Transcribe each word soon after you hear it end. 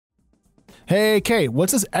Hey, Kate,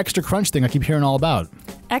 what's this Extra Crunch thing I keep hearing all about?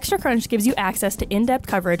 Extra Crunch gives you access to in-depth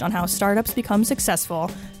coverage on how startups become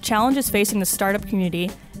successful, challenges facing the startup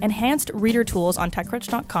community, enhanced reader tools on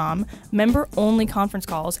TechCrunch.com, member-only conference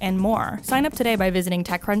calls, and more. Sign up today by visiting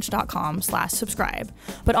TechCrunch.com/subscribe.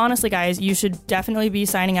 But honestly, guys, you should definitely be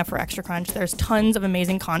signing up for Extra Crunch. There's tons of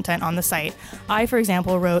amazing content on the site. I, for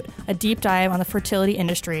example, wrote a deep dive on the fertility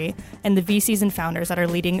industry and the VCs and founders that are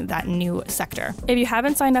leading that new sector. If you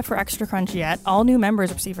haven't signed up for Extra Crunch yet, all new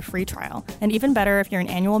members receive a free trial. And even better, if you're an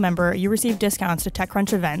annual member, you receive discounts to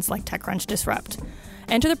TechCrunch events like TechCrunch Disrupt.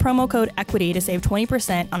 Enter the promo code EQUITY to save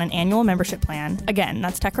 20% on an annual membership plan. Again,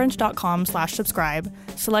 that's TechCrunch.com/subscribe.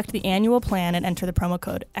 Select the annual plan and enter the promo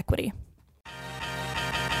code EQUITY.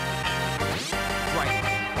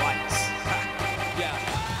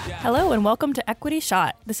 Hello and welcome to Equity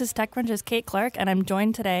Shot. This is TechCrunch's Kate Clark, and I'm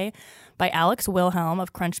joined today by Alex Wilhelm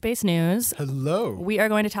of Crunchbase News. Hello. We are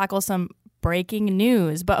going to tackle some breaking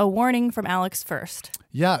news, but a warning from Alex first.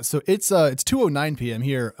 Yeah, so it's 2:09 p.m.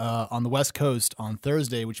 here on the West Coast on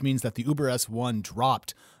Thursday, which means that the Uber S1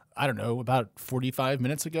 dropped, I don't know, about 45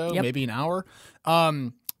 minutes ago, maybe an hour.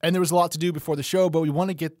 And there was a lot to do before the show, but we want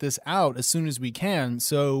to get this out as soon as we can.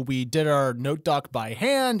 So we did our note doc by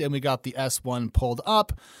hand, and we got the S1 pulled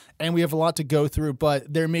up, and we have a lot to go through,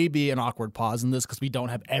 but there may be an awkward pause in this because we don't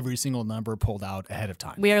have every single number pulled out ahead of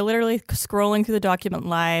time. We are literally scrolling through the document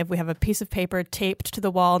live. We have a piece of paper taped to the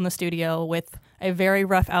wall in the studio with a very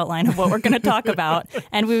rough outline of what we're going to talk about.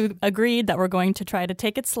 And we agreed that we're going to try to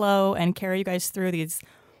take it slow and carry you guys through these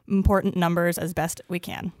important numbers as best we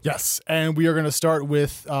can. Yes, and we are going to start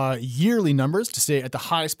with yearly numbers to stay at the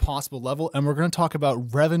highest possible level, and we're going to talk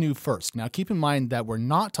about revenue first. Now, keep in mind that we're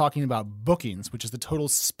not talking about bookings, which is the total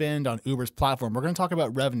spend on Uber's platform. We're going to talk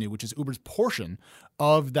about revenue, which is Uber's portion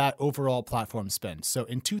of that overall platform spend. So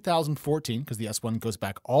in 2014, because the S1 goes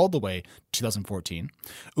back all the way to 2014,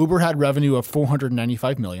 Uber had revenue of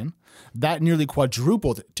 $495 million. That nearly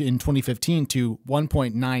quadrupled in 2015 to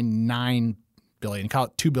 $1.99 billion, call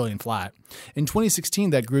it $2 billion flat. In 2016,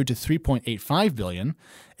 that grew to $3.85 billion.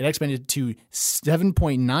 It expanded to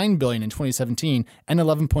 $7.9 billion in 2017 and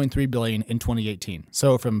 $11.3 billion in 2018.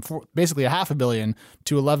 So from basically $500 million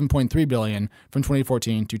to $11.3 billion from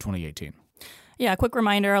 2014 to 2018. Yeah, quick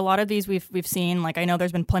reminder, a lot of these we've seen, like I know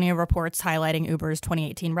there's been plenty of reports highlighting Uber's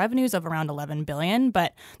 2018 revenues of around $11 billion,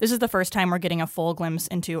 but this is the first time we're getting a full glimpse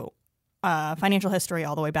into financial history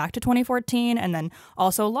all the way back to 2014, and then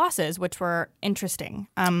also losses, which were interesting.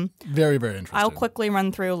 Very, very interesting. I'll quickly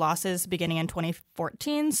run through losses beginning in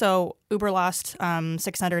 2014. So Uber lost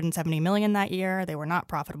 $670 million that year. They were not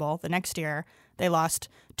profitable. The next year, they lost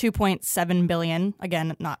 $2.7 billion.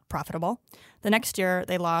 Again, not profitable. The next year,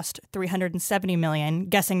 they lost $370 million.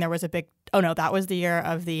 Guessing there was a big... Oh, no, that was the year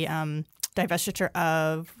of the divestiture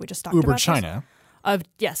of... We just talked Uber about China.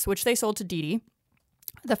 Yes, which they sold to Didi.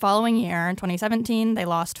 The following year, in 2017, they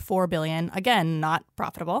lost $4 billion. Again, not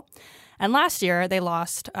profitable. And last year, they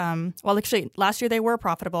lost, last year they were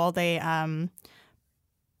profitable. They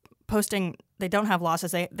they don't have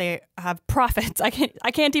losses. They have profits. I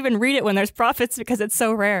can't even read it when there's profits because it's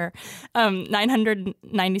so rare.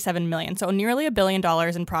 $997 million. So nearly $1 billion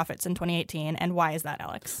in profits in 2018. And why is that,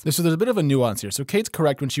 Alex? So there's a bit of a nuance here. So Kate's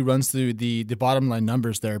correct when she runs through the bottom line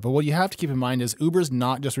numbers there. But what you have to keep in mind is Uber's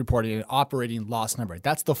not just reporting an operating loss number.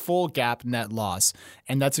 That's the full GAAP net loss.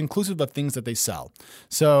 And that's inclusive of things that they sell.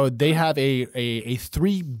 So they have a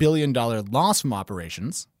 $3 billion loss from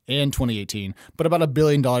operations in 2018, but about $1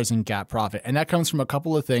 billion in GAAP profit. And that comes from a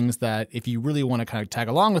couple of things that, if you really want to kind of tag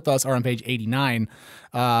along with us, are on page 89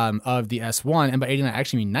 of the S1. And by 89, I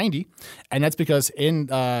actually mean 90. And that's because in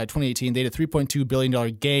 2018, they had a $3.2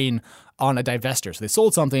 billion gain on a divestiture. So they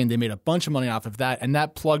sold something, they made a bunch of money off of that, and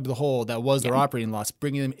that plugged the hole that was their operating loss,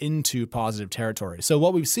 bringing them into positive territory. So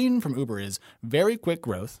what we've seen from Uber is very quick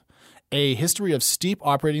growth, a history of steep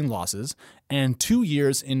operating losses, and 2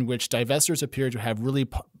 years in which divestors appear to have really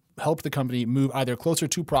helped the company move either closer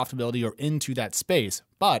to profitability or into that space.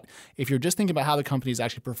 But if you're just thinking about how the company is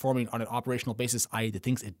actually performing on an operational basis, i.e. the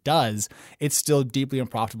things it does, it's still deeply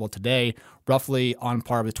unprofitable today, roughly on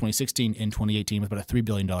par with 2016 in 2018 with about a $3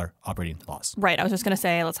 billion operating loss. Right. I was just going to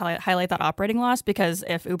say, let's highlight that operating loss, because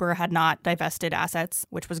if Uber had not divested assets,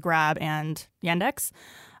 which was Grab and Yandex,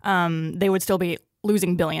 they would still be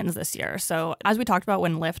losing billions this year. So as we talked about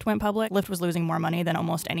when Lyft went public, Lyft was losing more money than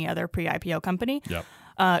almost any other pre-IPO company. Yep.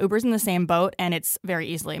 Uber's in the same boat, and it's very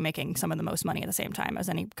easily making some of the most money at the same time as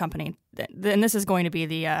any company. And this is going to be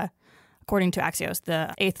the according to Axios,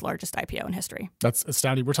 the 8th largest IPO in history. That's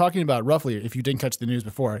astounding. We're talking about roughly, if you didn't catch the news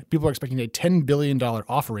before, people are expecting a $10 billion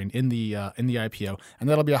offering in the IPO, and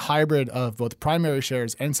that'll be a hybrid of both primary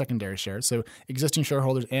shares and secondary shares. So existing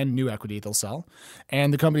shareholders and new equity they'll sell.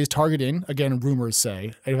 And the company is targeting, again, rumors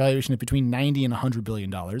say, a valuation of between $90 and $100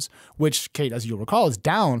 billion, which, Kate, as you'll recall, is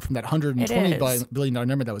down from that $120 billion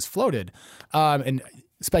number that was floated. And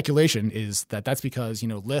speculation is that that's because,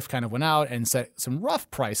 Lyft kind of went out and set some rough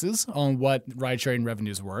prices on what ride-sharing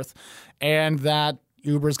revenue is worth, and that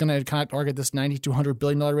Uber is going to kind of target this $90 to $100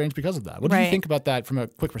 billion range because of that. What do you think about that from a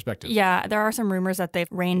quick perspective? Yeah, there are some rumors that they've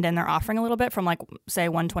reined in their offering a little bit from say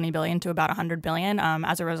 $120 billion to about $100 billion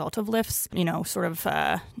as a result of Lyft's,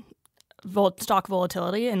 stock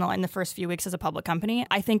volatility in the first few weeks as a public company.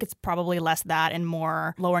 I think it's probably less that and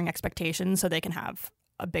more lowering expectations so they can have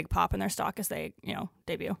a big pop in their stock as they,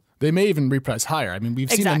 debut. They may even reprice higher. I mean,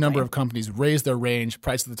 we've seen a number of companies raise their range,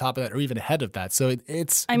 price at the top of that, or even ahead of that. So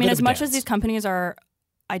it's as much as these companies are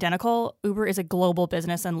identical, Uber is a global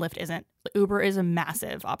business and Lyft isn't. Uber is a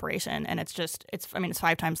massive operation, and it's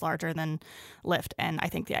 5 times larger than Lyft, and I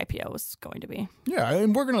think the IPO is going to be. Yeah,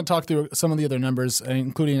 and we're going to talk through some of the other numbers,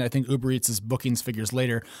 including, I think, Uber Eats' bookings figures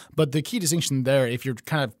later. But the key distinction there, if you're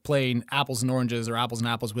kind of playing apples and oranges or apples and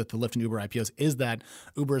apples with the Lyft and Uber IPOs, is that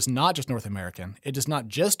Uber is not just North American. It does not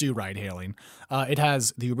just do ride-hailing. It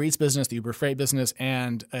has the Uber Eats business, the Uber Freight business,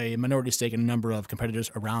 and a minority stake in a number of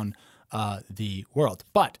competitors around the world.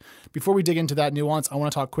 But before we dig into that nuance, I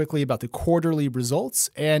want to talk quickly about the quarterly results.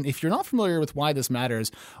 And if you're not familiar with why this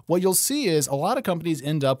matters, what you'll see is a lot of companies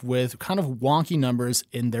end up with kind of wonky numbers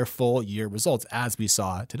in their full year results, as we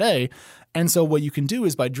saw today. And so what you can do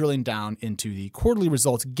is by drilling down into the quarterly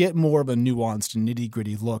results, get more of a nuanced,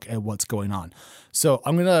 nitty-gritty look at what's going on. So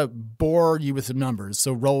I'm going to bore you with some numbers,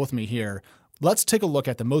 so roll with me here. Let's take a look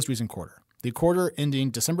at the most recent quarter. The quarter ending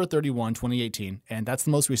December 31, 2018, and that's the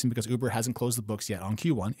most recent because Uber hasn't closed the books yet on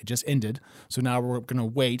Q1. It just ended. So now we're going to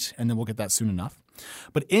wait, and then we'll get that soon enough.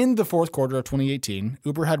 But in the fourth quarter of 2018,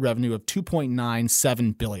 Uber had revenue of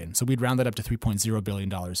 $2.97 billion. So we'd round that up to $3.0 billion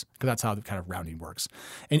because that's how the kind of rounding works.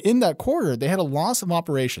 And in that quarter, they had a loss of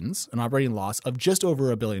operations, an operating loss of just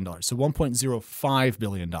over $1 billion. So $1.05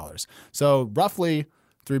 billion. So roughly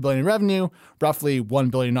 $3 billion in revenue, roughly $1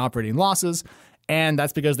 billion in operating losses. And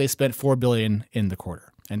that's because they spent $4 billion in the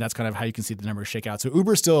quarter. And that's kind of how you can see the numbers shake out. So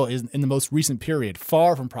Uber still is, in the most recent period,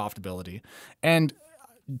 far from profitability. And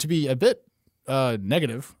to be a bit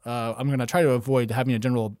negative, I'm going to try to avoid having a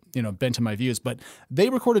general bent to my views, but they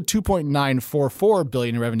recorded $2.944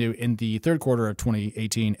 billion in revenue in the third quarter of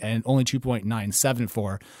 2018 and only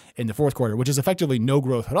 $2.974 in the fourth quarter, which is effectively no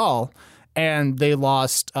growth at all. And they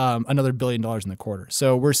lost another $1 billion in the quarter.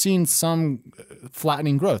 So we're seeing some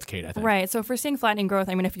flattening growth, Kate, I think. Right. So if we're seeing flattening growth,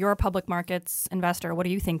 if you're a public markets investor, what are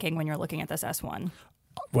you thinking when you're looking at this S1?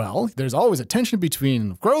 Well, there's always a tension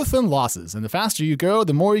between growth and losses. And the faster you go,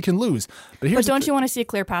 the more you can lose. But don't you want to see a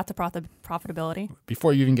clear path to profitability?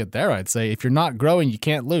 Before you even get there, I'd say if you're not growing, you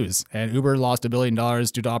can't lose. And Uber lost $1 billion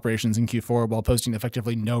due to operations in Q4 while posting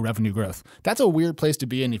effectively no revenue growth. That's a weird place to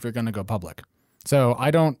be in if you're going to go public. So I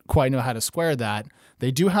don't quite know how to square that. They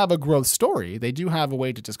do have a growth story. They do have a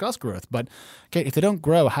way to discuss growth. But okay, if they don't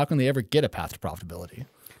grow, how can they ever get a path to profitability?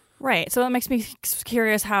 Right. So that makes me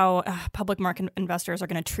curious how public market investors are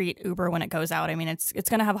going to treat Uber when it goes out. It's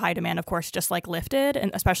going to have high demand, of course, just like Lyft did, and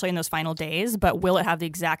especially in those final days. But will it have the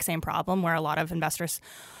exact same problem where a lot of investors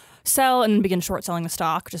sell and begin short selling the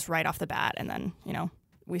stock just right off the bat? And then,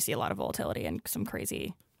 we see a lot of volatility and some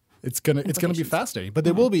crazy... It's gonna be fascinating. But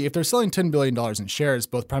they will be, if they're selling $10 billion in shares,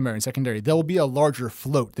 both primary and secondary, there will be a larger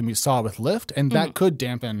float than we saw with Lyft, and that could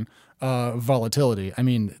dampen volatility.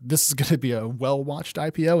 This is going to be a well-watched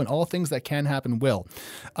IPO, and all things that can happen will.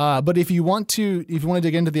 But if you want to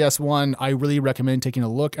dig into the S1, I really recommend taking a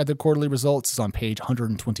look at the quarterly results. It's on page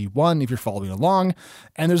 121 if you're following along,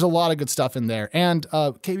 and there's a lot of good stuff in there. And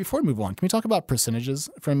Kate, before we move on, can we talk about percentages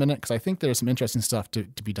for a minute? Because I think there's some interesting stuff to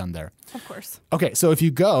be done there. Of course. Okay, so if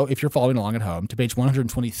you're following along at home, to page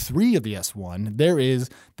 123 of the S1, there is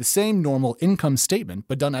the same normal income statement,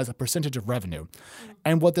 but done as a percentage of revenue.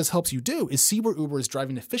 And what this helps you do is see where Uber is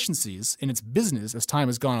driving efficiencies in its business as time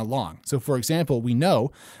has gone along. So, for example, we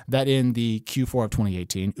know that in the Q4 of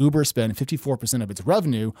 2018, Uber spent 54% of its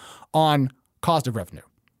revenue on cost of revenue.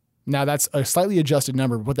 Now, that's a slightly adjusted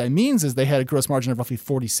number, but what that means is they had a gross margin of roughly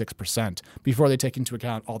 46% before they take into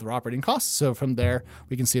account all their operating costs. So from there,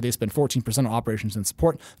 we can see they spend 14% on operations and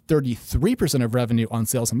support, 33% of revenue on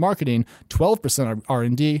sales and marketing, 12% on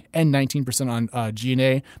R&D, and 19% on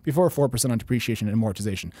G&A, before 4% on depreciation and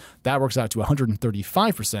amortization. That works out to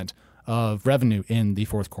 135% of revenue in the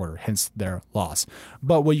fourth quarter, hence their loss.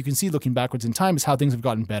 But what you can see looking backwards in time is how things have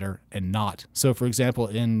gotten better and not. So, for example,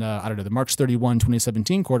 in the March 31,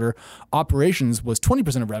 2017 quarter, operations was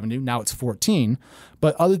 20% of revenue. Now it's 14%.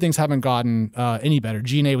 But other things haven't gotten any better.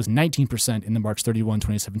 G&A was 19% in the March 31,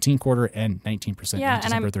 2017 quarter and 19% in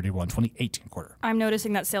December 31, 2018 quarter. I'm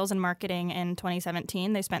noticing that sales and marketing in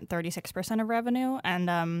 2017, they spent 36% of revenue.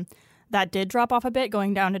 And that did drop off a bit,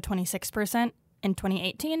 going down to 26% in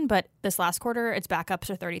 2018. But this last quarter, it's back up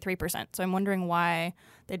to 33%. So I'm wondering why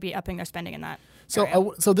they'd be upping their spending in that. So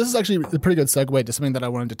this is actually a pretty good segue to something that I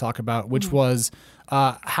wanted to talk about, which was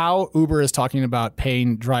how Uber is talking about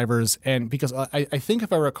paying drivers. And because I think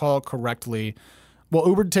if I recall correctly, well,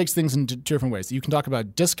 Uber takes things in two different ways. You can talk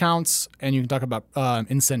about discounts and you can talk about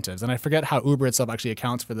incentives. And I forget how Uber itself actually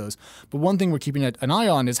accounts for those. But one thing we're keeping an eye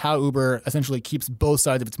on is how Uber essentially keeps both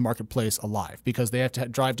sides of its marketplace alive, because they have to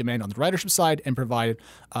drive demand on the ridership side and provide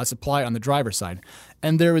supply on the driver side.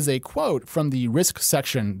 And there is a quote from the risk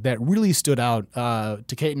section that really stood out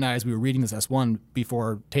to Kate and I as we were reading this S1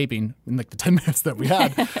 before taping in like the 10 minutes that we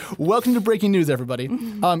had. Welcome to breaking news, everybody.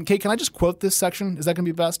 Kate, can I just quote this section? Is that going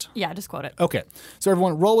to be best? Yeah, just quote it. Okay. So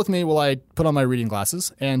everyone, roll with me while I put on my reading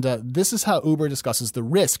glasses. And this is how Uber discusses the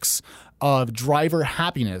risks of driver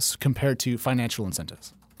happiness compared to financial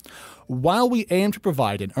incentives. While we aim to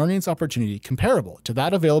provide an earnings opportunity comparable to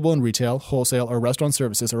that available in retail, wholesale, or restaurant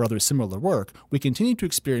services or other similar work, we continue to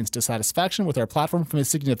experience dissatisfaction with our platform from a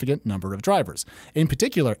significant number of drivers. In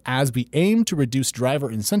particular, as we aim to reduce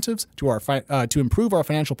driver incentives to improve our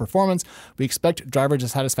financial performance, we expect driver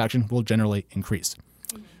dissatisfaction will generally increase.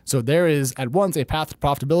 So there is at once a path to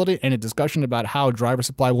profitability and a discussion about how driver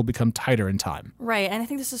supply will become tighter in time. Right. And I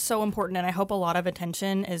think this is so important. And I hope a lot of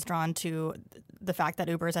attention is drawn to the fact that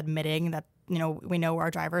Uber is admitting that, we know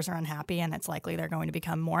our drivers are unhappy and it's likely they're going to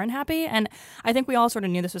become more unhappy. And I think we all sort of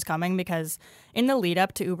knew this was coming because in the lead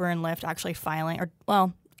up to Uber and Lyft actually filing,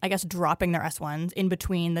 dropping their S1s in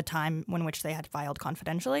between the time in which they had filed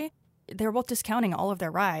confidentially, they were both discounting all of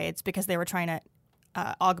their rides because they were trying to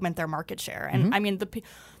augment their market share. And I mean,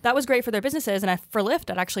 that was great for their businesses. And for Lyft,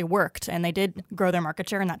 it actually worked. And they did grow their market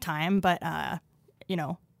share in that time. But,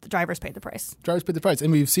 the drivers paid the price. Drivers paid the price.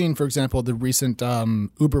 And we've seen, for example, the recent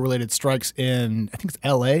Uber-related strikes in, I think it's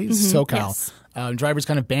L.A., SoCal. Yes. Drivers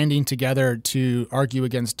kind of banding together to argue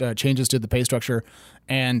against changes to the pay structure.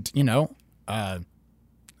 And,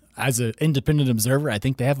 as an independent observer, I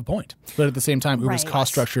think they have a point. But at the same time, Uber's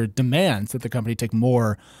cost structure demands that the company take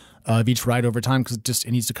more of each ride over time because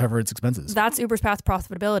it needs to cover its expenses. That's Uber's path to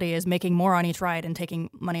profitability, is making more on each ride and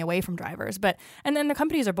taking money away from drivers. And then the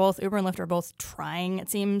companies are both, Uber and Lyft are both trying,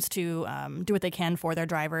 it seems, to do what they can for their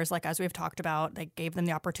drivers. Like as we've talked about, they gave them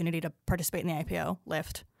the opportunity to participate in the IPO,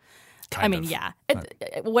 Lyft.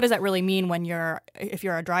 What does that really mean if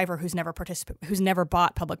you're a driver who's never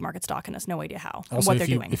bought public market stock and has no idea how and what they're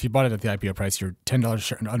doing? If you bought it at the IPO price, you're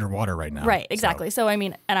 $10 underwater right now. Right, exactly. So I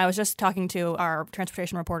mean, and I was just talking to our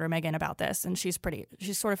transportation reporter Megan about this, and she's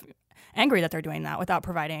sort of angry that they're doing that without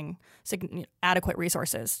providing adequate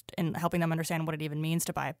resources in helping them understand what it even means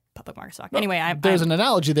to buy public market stock. Anyway, there's an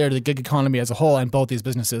analogy there to the gig economy as a whole and both these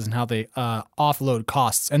businesses and how they offload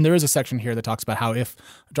costs. And there is a section here that talks about how if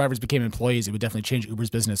drivers became employees, it would definitely change Uber's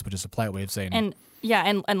business, which is a polite way of saying. And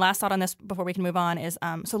last thought on this before we can move on is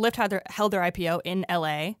so Lyft held their IPO in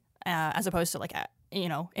LA as opposed to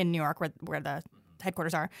in New York where the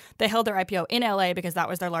headquarters are. They held their IPO in LA because that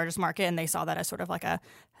was their largest market, and they saw that as sort of like a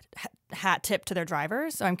hat tip to their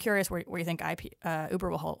drivers. So I'm curious where you think Uber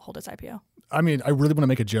will hold its IPO. I mean, I really want to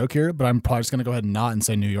make a joke here, but I'm probably just going to go ahead and not and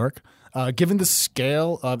say New York. Given the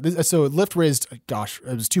scale of this, so Lyft raised, it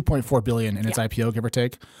was $2.4 billion in its IPO, give or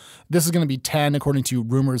take. This is going to be 10 according to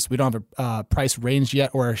rumors. We don't have a price range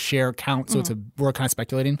yet or a share count, so we're kind of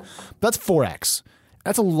speculating. But that's 4x.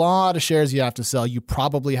 That's a lot of shares you have to sell. You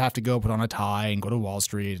probably have to go put on a tie and go to Wall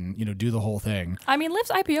Street and do the whole thing. I mean, Lyft's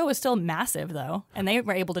IPO was still massive though, and they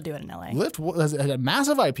were able to do it in LA. Lyft had a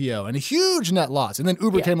massive IPO and a huge net loss, and then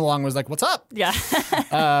Uber came along and was like, "What's up?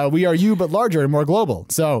 Yeah, we are you but larger and more global."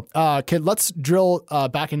 So, kid, let's drill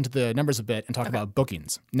back into the numbers a bit and talk about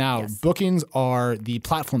bookings. Now, bookings are the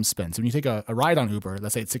platform spend. So when you take a ride on Uber,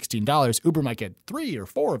 let's say it's $16, Uber might get 3 or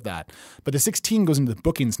 4 of that, but the 16 goes into the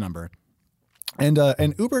bookings number. And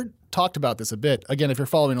Uber talked about this a bit. Again, if you're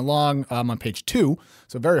following along, on page 2,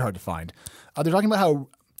 so very hard to find. They're talking about how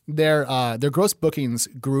their gross bookings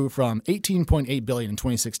grew from $18.8 billion in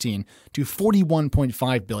 2016 to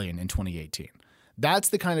 $41.5 billion in 2018. That's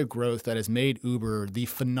the kind of growth that has made Uber the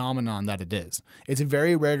phenomenon that it is. It's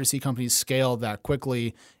very rare to see companies scale that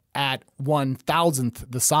quickly at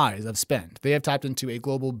 1,000th the size of spend. They have tapped into a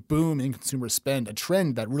global boom in consumer spend, a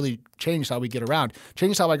trend that really changed how we get around,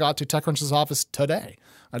 changed how I got to TechCrunch's office today.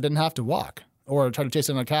 I didn't have to walk or try to chase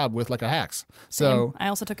it in a cab with like a hacks. So I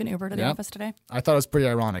also took an Uber to the office today. I thought it was pretty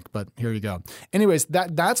ironic, but here you go. Anyways,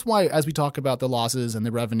 that's why as we talk about the losses and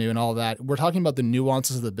the revenue and all that, we're talking about the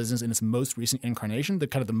nuances of the business in its most recent incarnation, the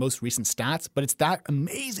kind of the most recent stats, but it's that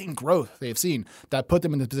amazing growth they've seen that put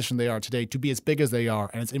them in the position they are today to be as big as they are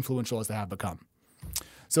and as influential as they have become.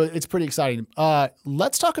 So it's pretty exciting.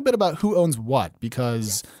 Let's talk a bit about who owns what,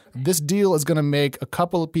 because this deal is going to make a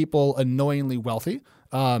couple of people annoyingly wealthy.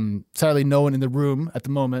 Sadly, no one in the room at the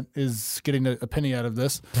moment is getting a penny out of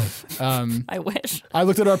this. I wish. I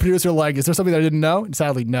looked at our producer like, is there something that I didn't know? And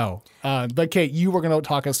sadly, no. But Kate, you were going to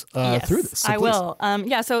talk us through this. So I will.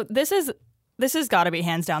 So this has got to be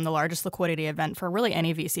hands down the largest liquidity event for really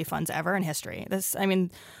any VC funds ever in history.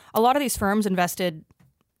 A lot of these firms invested,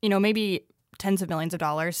 maybe tens of millions of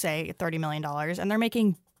dollars, say $30 million, and they're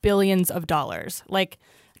making billions of dollars.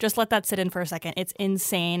 Just let that sit in for a second. It's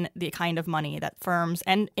insane the kind of money that firms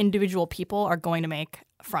and individual people are going to make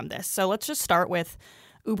from this. So let's just start with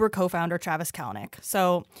Uber co-founder Travis Kalanick.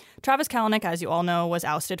 So Travis Kalanick, as you all know, was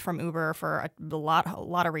ousted from Uber for a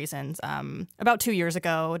lot of reasons. About 2 years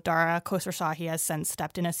ago, Dara Khosrowshahi has since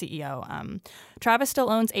stepped in as CEO. Travis still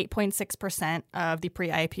owns 8.6% of the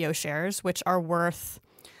pre-IPO shares, which are worth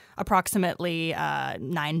approximately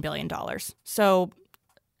 $9 billion. So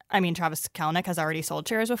Travis Kalanick has already sold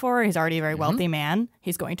shares before. He's already a very wealthy man.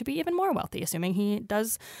 He's going to be even more wealthy, assuming he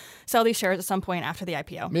does sell these shares at some point after the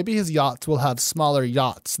IPO. Maybe his yachts will have smaller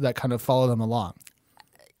yachts that kind of follow them along.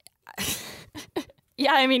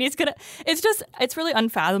 Yeah, it's really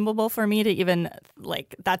unfathomable for me to even,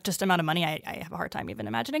 that just amount of money. I have a hard time even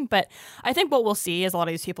imagining. But I think what we'll see is a lot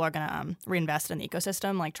of these people are going to reinvest in the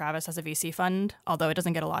ecosystem. Like Travis has a VC fund, although it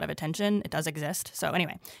doesn't get a lot of attention. It does exist. So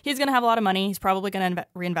anyway, he's going to have a lot of money. He's probably going to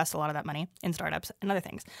reinvest a lot of that money in startups and other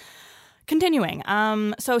things. Continuing,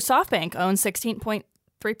 so SoftBank owns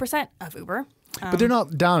 16.3% of Uber. But they're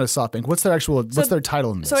not down as SoftBank. What's their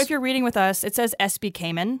title in this? So if you're reading with us, it says SB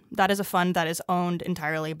Cayman. That is a fund that is owned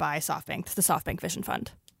entirely by SoftBank. It's the SoftBank Vision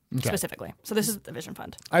Fund specifically. So this is the Vision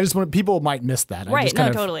Fund. People might miss that. Right.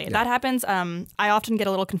 No, totally. Yeah. That happens. I often get a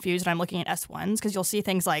little confused when I'm looking at S1s because you'll see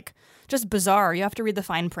things like just bizarre. You have to read the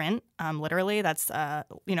fine print. Literally, that's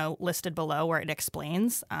listed below where it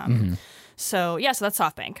explains. So that's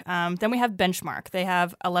SoftBank. Then we have Benchmark. They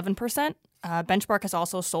have 11%. Benchmark has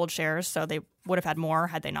also sold shares, so they would have had more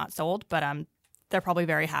had they not sold, but they're probably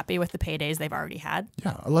very happy with the paydays they've already had.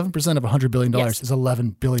 Yeah, 11% of $100 billion is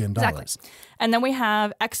 $11 billion. Exactly. And then we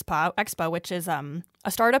have Expa, which is a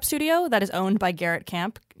startup studio that is owned by Garrett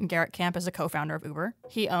Camp. Garrett Camp is a co-founder of Uber.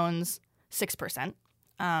 He owns 6%.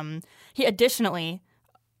 He additionally...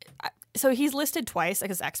 So he's listed twice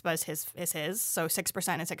because Expa is his, so 6%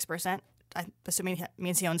 and 6%. I'm assuming that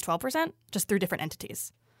means he owns 12%, just through different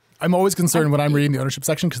entities. I'm always concerned when I'm reading the ownership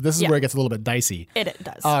section because this is where it gets a little bit dicey. It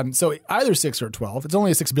does. So either 6 or 12. It's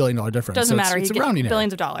only a $6 billion difference. Doesn't matter. It's a rounding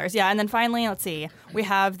billions of dollars. Yeah. And then finally, let's see. We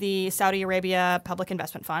have the Saudi Arabia Public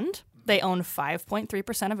Investment Fund. They own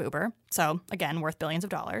 5.3% of Uber. So again, worth billions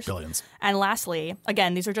of dollars. Billions. And lastly,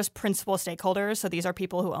 again, these are just principal stakeholders. So these are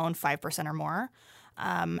people who own 5% or more.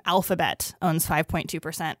 Alphabet owns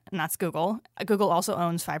 5.2%, and that's Google. Google also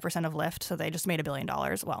owns 5% of Lyft. So they just made $1 billion.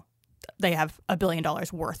 Well, they have $1 billion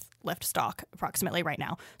worth Lyft stock approximately right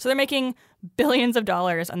now. So they're making billions of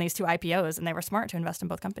dollars on these two IPOs, and they were smart to invest in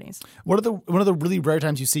both companies. One of the really rare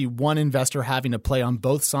times you see one investor having to play on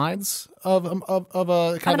both sides of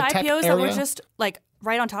a kind of tech IPOs area? that were just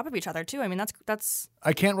right on top of each other too. That's.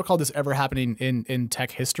 I can't recall this ever happening in tech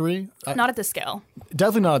history. Not at this scale.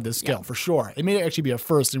 Definitely not at this scale, for sure. It may actually be a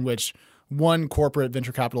first in which one corporate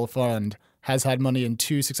venture capital fund has had money in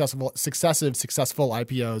two successful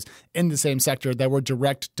IPOs in the same sector that were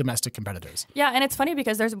direct domestic competitors. Yeah, and it's funny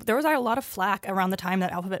because there was a lot of flack around the time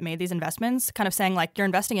that Alphabet made these investments, kind of saying you're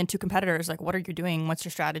investing in two competitors, what are you doing? What's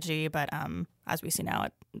your strategy? But as we see now,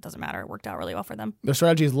 it doesn't matter. It worked out really well for them. Their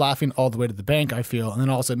strategy is laughing all the way to the bank, I feel, and then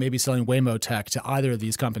also maybe selling Waymo tech to either of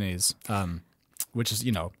these companies. Which is,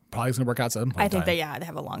 probably going to work out some point. I think they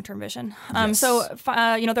have a long-term vision. Yes. So,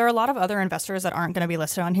 there are a lot of other investors that aren't going to be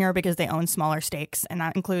listed on here because they own smaller stakes. And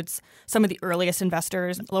that includes some of the earliest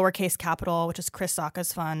investors, Lowercase Capital, which is Chris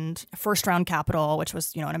Sacca's fund, First Round Capital, which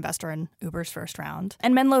was, an investor in Uber's first round,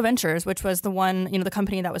 and Menlo Ventures, which was the one, the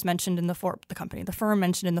company that was mentioned in the firm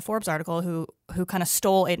mentioned in the Forbes article who kind of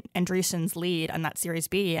stole Andreessen's lead on that Series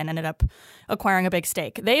B and ended up acquiring a big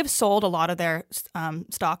stake. They've sold a lot of their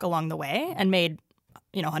stock along the way and made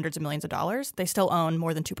hundreds of millions of dollars, they still own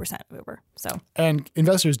more than 2% of Uber. And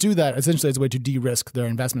investors do that essentially as a way to de-risk their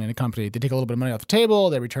investment in a company. They take a little bit of money off the table,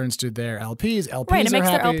 that returns to their LPs. Right, it makes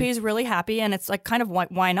their LPs really happy, and it's like kind of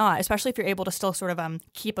why not? Especially if you're able to still sort of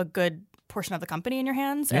keep a good portion of the company in your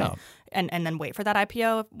hands and then wait for that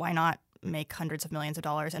IPO. Why not make hundreds of millions of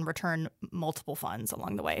dollars and return multiple funds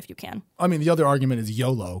along the way if you can? I mean, the other argument is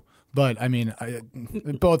YOLO. But I mean,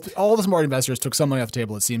 all the smart investors took some money off the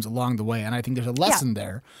table, it seems, along the way. And I think there's a lesson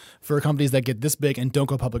there for companies that get this big and don't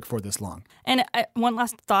go public for this long. And one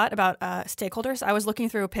last thought about stakeholders. I was looking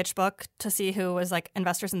through a pitch book to see who was like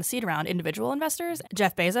investors in the seed round, individual investors.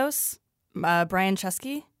 Jeff Bezos, Brian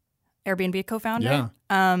Chesky, Airbnb co-founder.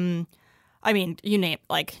 Yeah. I mean, you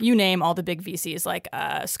name all the big VCs like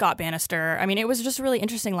Scott Bannister. I mean, it was just a really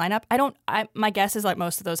interesting lineup. My guess is like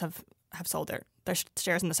most of those have sold their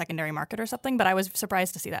shares in the secondary market or something, but I was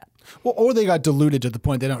surprised to see that. Well, or they got diluted to the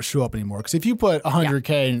point they don't show up anymore. Because if you put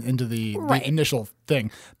 $100K into the initial thing,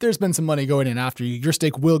 there's been some money going in after you. Your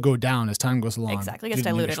stake will go down as time goes along. Exactly. It gets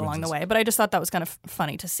diluted along the way. But I just thought that was kind of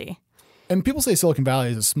funny to see. And people say Silicon Valley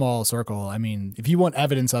is a small circle. I mean, if you want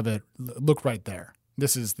evidence of it, look right there.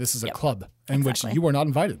 This is a club in which you were not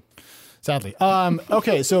invited, sadly.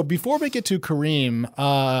 Okay, so before we get to Careem,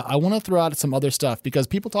 I want to throw out some other stuff because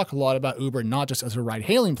people talk a lot about Uber not just as a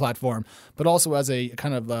ride-hailing platform, but also as a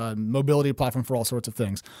kind of mobility platform for all sorts of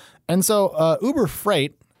things. And so Uber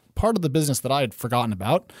Freight, part of the business that I had forgotten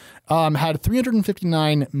about, had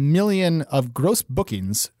 359 million of gross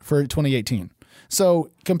bookings for 2018.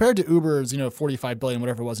 So compared to Uber's, 45 billion,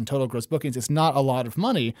 whatever it was in total gross bookings, it's not a lot of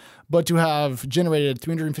money, but to have generated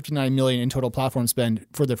 359 million in total platform spend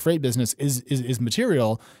for the freight business is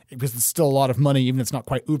material because it's still a lot of money, even if it's not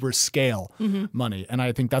quite Uber scale money. And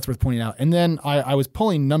I think that's worth pointing out. And then I was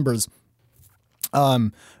pulling numbers.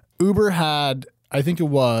 Uber had, I think it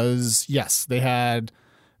was, they had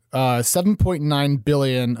 7.9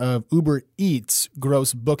 billion of Uber Eats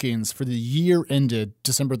gross bookings for the year ended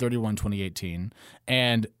December 31, 2018.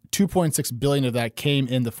 And 2.6 billion of that came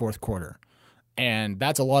in the fourth quarter. And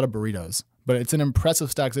that's a lot of burritos. But it's an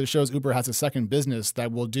impressive stack because it shows Uber has a second business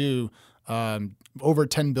that will do over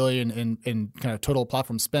 10 billion in kind of total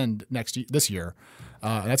platform spend this year.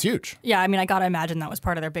 And that's huge. Yeah, I mean, I got to imagine that was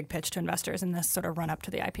part of their big pitch to investors in this sort of run up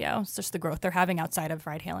to the IPO. It's just the growth they're having outside of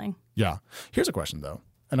ride hailing. Yeah. Here's a question, though.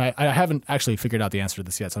 And I haven't actually figured out the answer to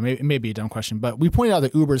this yet, so it may be a dumb question. But we pointed out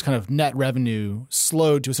that Uber's kind of net revenue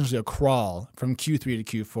slowed to essentially a crawl from Q3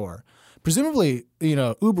 to Q4. Presumably,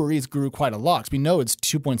 Uber Eats grew quite a lot because we know it's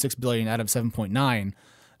 2.6 billion out of 7.9 in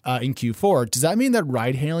Q4. Does that mean that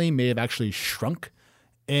ride-hailing may have actually shrunk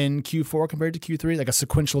in Q4 compared to Q3, like a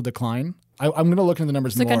sequential decline? I'm going to look into the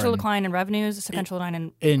numbers more. Sequential decline in revenues, sequential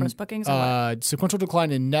decline in gross bookings? Sequential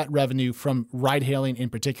decline in net revenue from ride-hailing in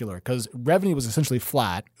particular, because revenue was essentially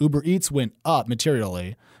flat. Uber Eats went up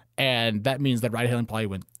materially, and that means that ride-hailing probably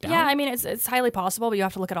went down. Yeah, I mean, it's highly possible, but you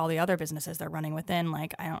have to look at all the other businesses they're running within,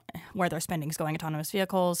 like where their spending's going, autonomous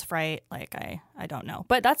vehicles, freight, like I don't know.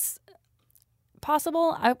 But that's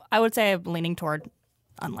possible. I would say I'm leaning toward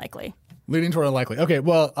unlikely. Leading toward unlikely. Okay,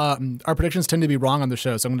 well, our predictions tend to be wrong on the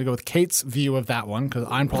show, so I'm going to go with Kate's view of that one because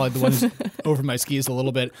I'm probably the one who's over my skis a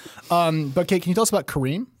little bit. But Kate, can you tell us about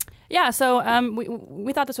Careem? Yeah, so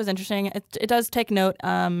we thought this was interesting. It does take note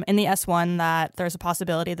in the S1 that there's a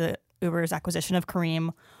possibility that Uber's acquisition of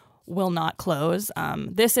Careem will not close.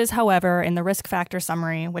 This is, however, in the risk factor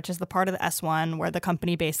summary, which is the part of the S1 where the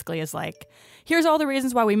company basically is like, here's all the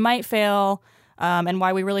reasons why we might fail. And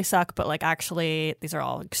why we really suck, but actually, these are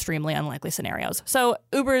all extremely unlikely scenarios. So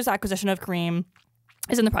Uber's acquisition of Careem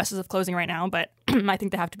is in the process of closing right now, but I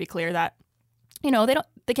think they have to be clear that,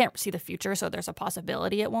 they can't see the future, so there's a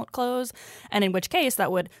possibility it won't close, and in which case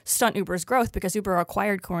that would stunt Uber's growth because Uber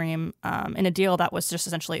acquired Careem in a deal that was just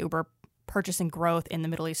essentially Uber purchasing growth in the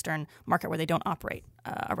Middle Eastern market where they don't operate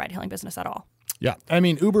a ride-hailing business at all. Yeah. I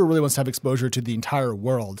mean, Uber really wants to have exposure to the entire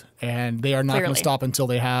world, and they are not going to stop until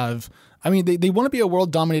they have... I mean, they want to be a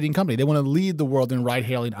world-dominating company. They want to lead the world in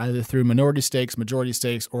ride-hailing either through minority stakes, majority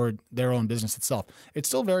stakes, or their own business itself. It's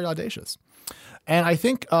still very audacious. And I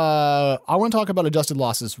think I want to talk about adjusted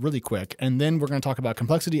losses really quick, and then we're going to talk about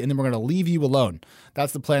complexity, and then we're going to leave you alone.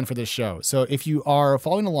 That's the plan for this show. So if you are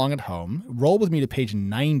following along at home, roll with me to page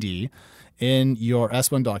 90 in your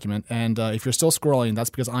S1 document. And if you're still scrolling,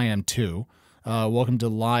 that's because I am too. Welcome to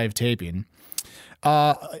live taping.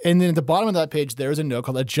 And then at the bottom of that page, there's a note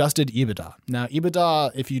called adjusted EBITDA. Now,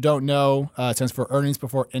 EBITDA, if you don't know, stands for earnings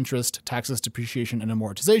before interest, taxes, depreciation, and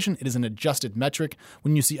amortization. It is an adjusted metric.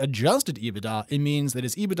 When you see adjusted EBITDA, it means that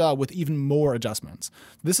it's EBITDA with even more adjustments.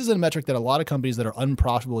 This is a metric that a lot of companies that are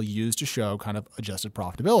unprofitable use to show kind of adjusted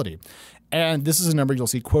profitability. And this is a number you'll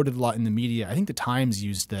see quoted a lot in the media. I think the Times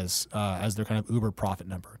used this as their kind of Uber profit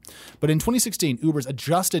number. But in 2016, Uber's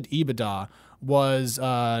adjusted EBITDA was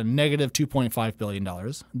negative $2.5 billion.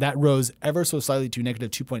 That rose ever so slightly to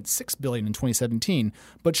negative $2.6 billion in 2017,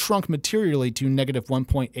 but shrunk materially to negative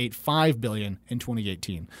 $1.85 billion in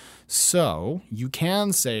 2018. So you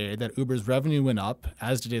can say that Uber's revenue went up,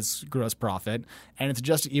 as did its gross profit, and its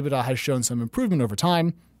adjusted EBITDA has shown some improvement over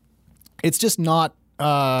time. It's just not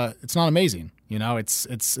amazing. You know, it's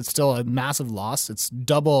still a massive loss. It's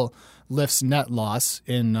double Lyft's net loss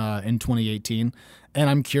in 2018, and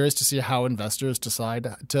I'm curious to see how investors decide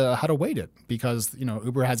how to weight it, because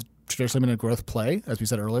Uber has traditionally been a growth play, as we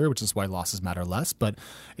said earlier, which is why losses matter less. But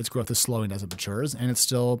its growth is slowing as it matures, and it's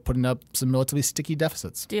still putting up some relatively sticky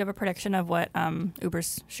deficits. Do you have a prediction of what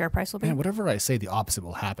Uber's share price will be? Man, whatever I say, the opposite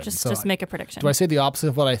will happen. Just make a prediction. Do I say the opposite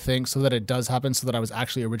of what I think so that it does happen, so that I was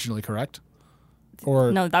actually originally correct?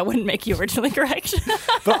 Or no, that wouldn't make you originally correct.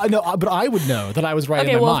 but I would know that I was right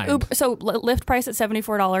in my mind. So Lyft price at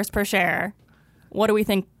 $74 per share. What do we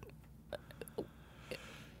think?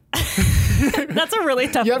 That's a really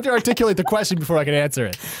tough. You have to articulate the question before I can answer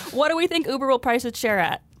it. What do we think Uber will price its share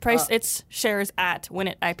at? Its shares at when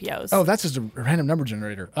it IPOs. Oh, that's just a random number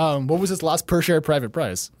generator. What was its last per share private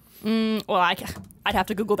price? Well, I'd have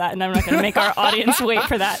to Google that, and I'm not going to make our audience wait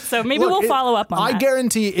for that. So maybe we'll follow up on that. I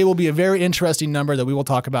guarantee it will be a very interesting number that we will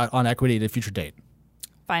talk about on Equity at a future date.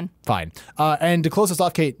 Fine. And to close this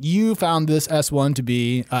off, Kate, you found this S1 to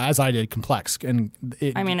be, as I did, complex and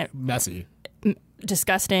messy.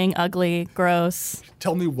 Disgusting, ugly, gross.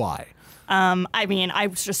 Tell me why. I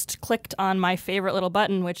just clicked on my favorite little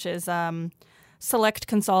button, which is select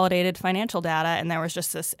consolidated financial data, and there was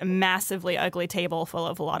just this massively ugly table full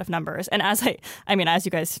of a lot of numbers. And as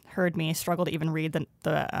you guys heard me struggle to even read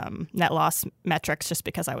the net loss metrics, just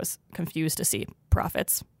because I was confused to see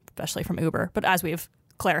profits, especially from Uber. But as we've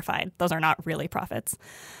clarified, those are not really profits.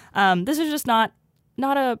 This is just not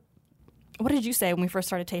a. What did you say when we first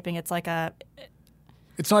started taping? It's like a.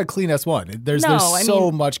 It's not a clean S1. There's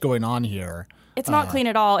so much going on here. It's not clean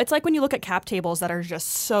at all. It's like when you look at cap tables that are just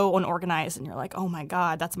so unorganized and you're like, oh my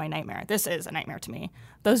God, that's my nightmare. This is a nightmare to me.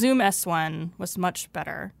 The Zoom S1 was much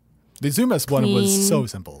better. The Zoom S1 clean, was so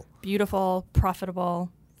simple. Beautiful,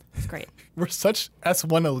 profitable. It's great. We're such S1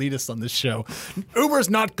 elitists on this show. Uber's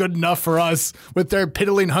not good enough for us with their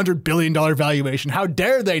piddling $100 billion valuation. How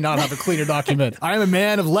dare they not have a cleaner document? I am a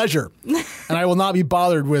man of leisure, and I will not be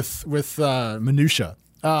bothered with minutia.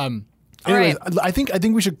 Anyways, right. I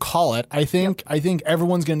think we should call it. I think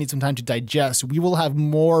everyone's going to need some time to digest. We will have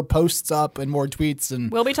more posts up and more tweets,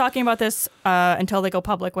 and we'll be talking about this until they go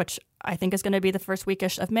public, which I think is going to be the first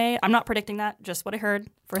weekish of May. I'm not predicting that, just what I heard.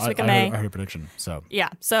 First week of May. I heard a prediction. So yeah.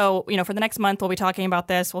 So for the next month, we'll be talking about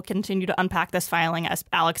this. We'll continue to unpack this filing as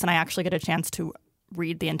Alex and I actually get a chance to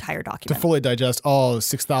read the entire document. To fully digest all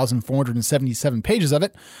 6,477 pages of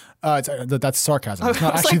it. That's sarcasm. It's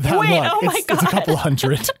not actually that long. Oh my God. It's a couple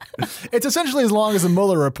hundred. It's essentially as long as a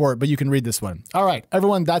Mueller report, but you can read this one. All right,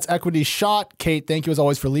 everyone, that's Equity Shot. Kate, thank you as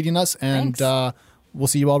always for leading us, and we'll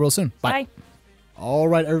see you all real soon. Bye. All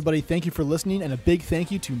right, everybody, thank you for listening, and a big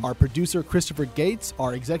thank you to our producer, Christopher Gates,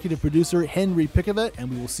 our executive producer, Henry Pickavet,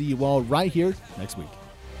 and we will see you all right here next week.